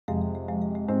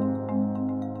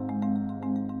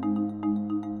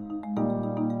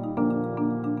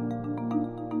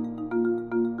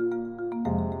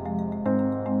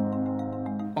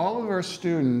our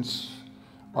students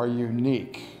are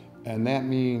unique, and that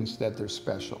means that they're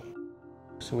special.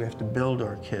 So we have to build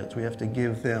our kids. We have to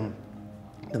give them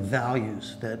the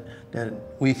values that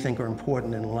we think are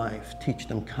important in life. Teach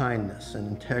them kindness and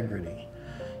integrity.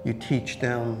 You teach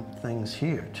them things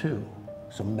here too.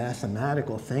 So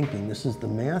mathematical thinking, this is the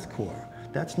math core.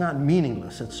 That's not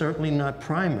meaningless. It's certainly not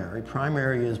primary.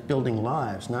 Primary is building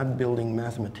lives, not building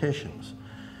mathematicians.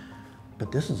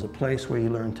 But this is a place where you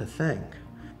learn to think.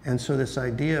 And so this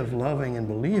idea of loving and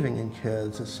believing in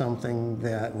kids is something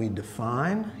that we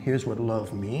define. Here's what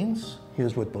love means.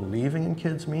 Here's what believing in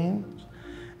kids means.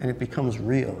 And it becomes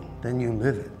real. Then you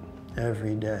live it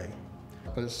every day.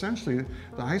 But essentially,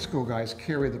 the high school guys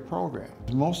carry the program.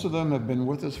 Most of them have been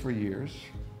with us for years.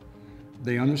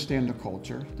 They understand the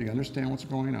culture. They understand what's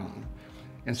going on.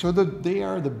 And so they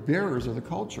are the bearers of the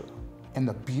culture. And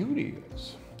the beauty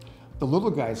is, the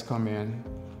little guys come in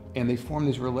and they form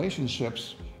these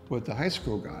relationships with the high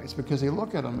school guys because they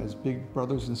look at them as big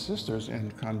brothers and sisters,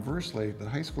 and conversely, the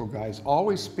high school guys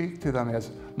always speak to them as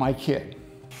my kid.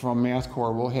 From Math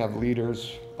Corps, we'll have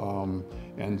leaders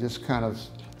and just kind of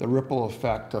the ripple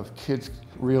effect of kids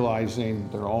realizing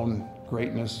their own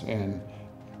greatness and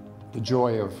the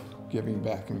joy of giving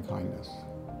back in kindness.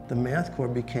 The Math Corps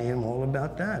became all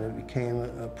about that. It became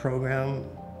a program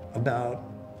about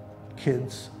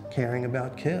kids caring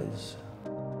about kids.